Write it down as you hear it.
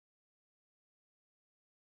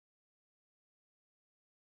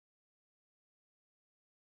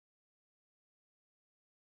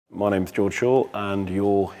My name's George Shaw and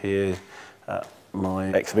you're here at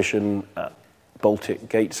my exhibition at Baltic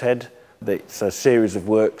Gateshead. It's a series of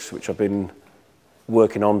works which I've been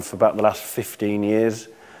working on for about the last 15 years.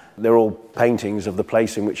 They're all paintings of the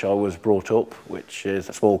place in which I was brought up, which is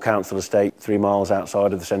a small council estate 3 miles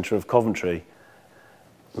outside of the centre of Coventry.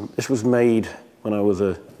 This was made when I was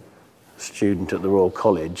a student at the Royal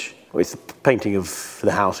College. It's a painting of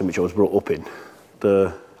the house in which I was brought up in.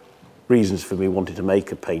 The reasons for me wanting to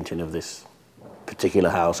make a painting of this particular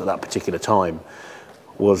house at that particular time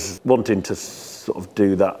was wanting to sort of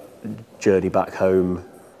do that journey back home,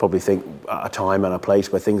 probably think at a time and a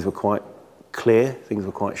place where things were quite clear, things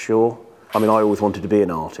were quite sure. I mean, I always wanted to be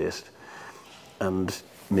an artist, and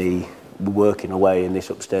me working away in this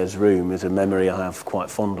upstairs room is a memory I have quite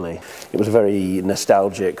fondly. It was a very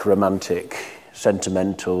nostalgic, romantic,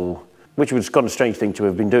 sentimental, which was kind of a strange thing to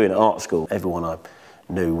have been doing at art school. Everyone I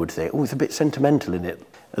knew would think, oh, it's a bit sentimental in it,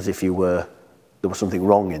 as if there was something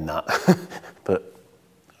wrong in that. But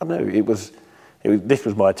I don't know, this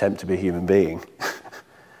was my attempt to be a human being.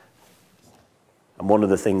 And one of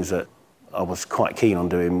the things that I was quite keen on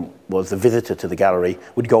doing was the visitor to the gallery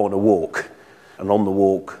would go on a walk, and on the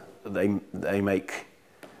walk they make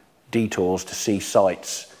detours to see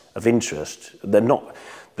sites of interest. They're not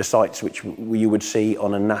the sites which you would see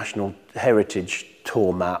on a national heritage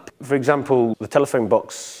tour map. For example, the telephone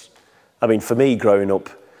box, I mean, for me growing up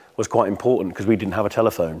was quite important because we didn't have a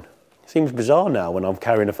telephone. It seems bizarre now when I'm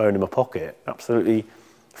carrying a phone in my pocket. Absolutely. In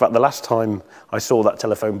fact, the last time I saw that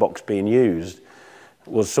telephone box being used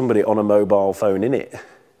was somebody on a mobile phone in it.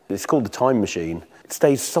 It's called the time machine. It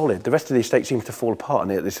stays solid. The rest of the estate seems to fall apart,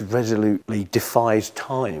 and this resolutely defies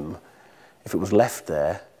time. If it was left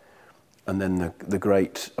there, and then the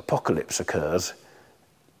great apocalypse occurs,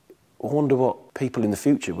 I wonder what people in the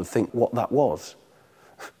future would think what that was.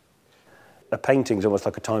 A painting's almost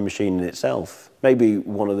like a time machine in itself. Maybe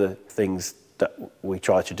one of the things that we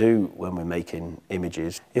try to do when we're making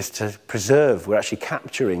images is to preserve, we're actually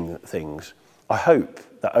capturing things. I hope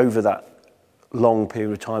that over that long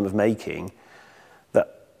period of time of making,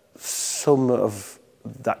 that some of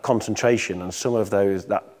that concentration and some of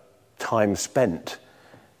that time spent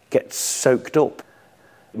gets soaked up.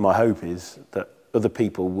 My hope is that other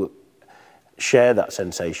people will share that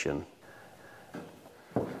sensation.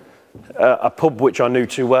 A pub which I knew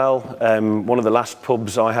too well, one of the last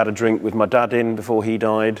pubs I had a drink with my dad in before he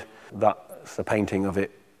died. That's a painting of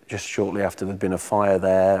it just shortly after there'd been a fire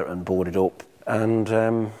there and boarded up. And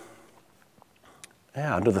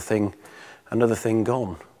yeah, another thing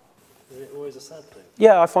gone. Is it always a sad thing?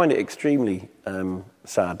 Yeah, I find it extremely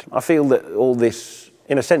sad. I feel that all this,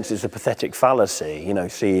 in a sense, is a pathetic fallacy, you know,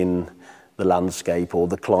 seeing the landscape or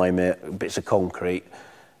the climate, bits of concrete,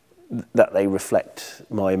 that they reflect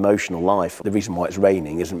my emotional life. The reason why it's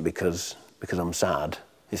raining isn't because I'm sad,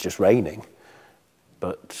 it's just raining.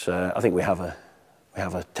 But I think we have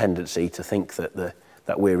a tendency to think that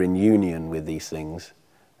we're in union with these things.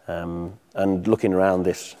 And looking around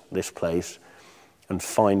this place and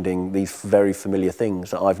finding these very familiar things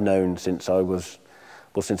that I've known since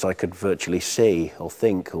since I could virtually see or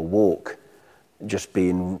think or walk, just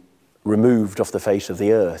being removed off the face of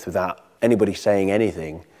the earth without anybody saying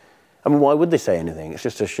anything. I mean, why would they say anything? It's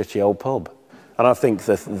just a shitty old pub. And I think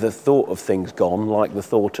the thought of things gone, like the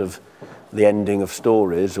thought of the ending of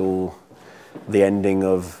stories or the ending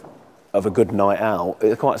of a good night out,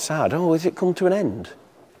 it's quite sad. Oh, has it come to an end?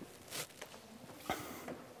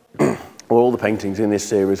 Well, all the paintings in this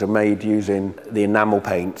series are made using the enamel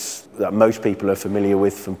paints that most people are familiar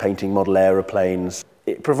with from painting model aeroplanes.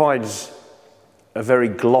 It provides a very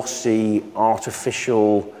glossy,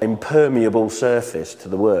 artificial, impermeable surface to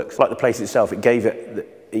the works. Like the place itself, it gave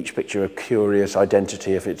each picture a curious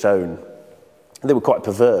identity of its own. They were quite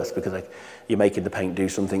perverse because you're making the paint do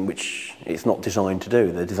something which it's not designed to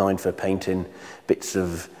do. They're designed for painting bits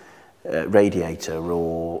of radiator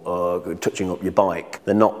or touching up your bike.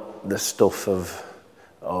 They're not the stuff of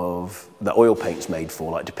that oil paint's made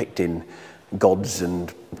for, like depicting gods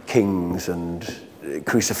and kings and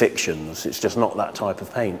crucifixions. It's just not that type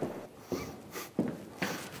of paint.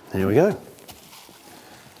 Here we go.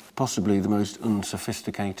 Possibly the most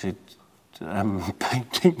unsophisticated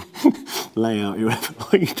painting layout you ever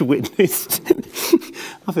like to witness.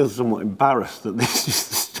 I feel somewhat embarrassed that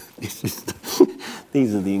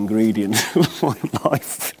these are the ingredients of my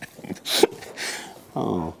life.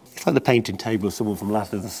 Oh, it's like the painting table of someone from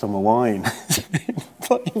Last of the Summer Wine.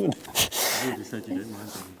 You said you didn't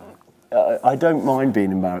mind being embarrassed. I don't mind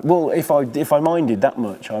being embarrassed. Well, if I minded that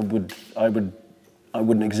much, I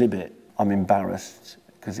wouldn't exhibit. I'm embarrassed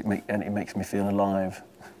because it makes me feel alive.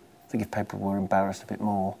 think if people were embarrassed a bit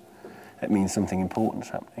more, it means something important's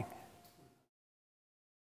happening.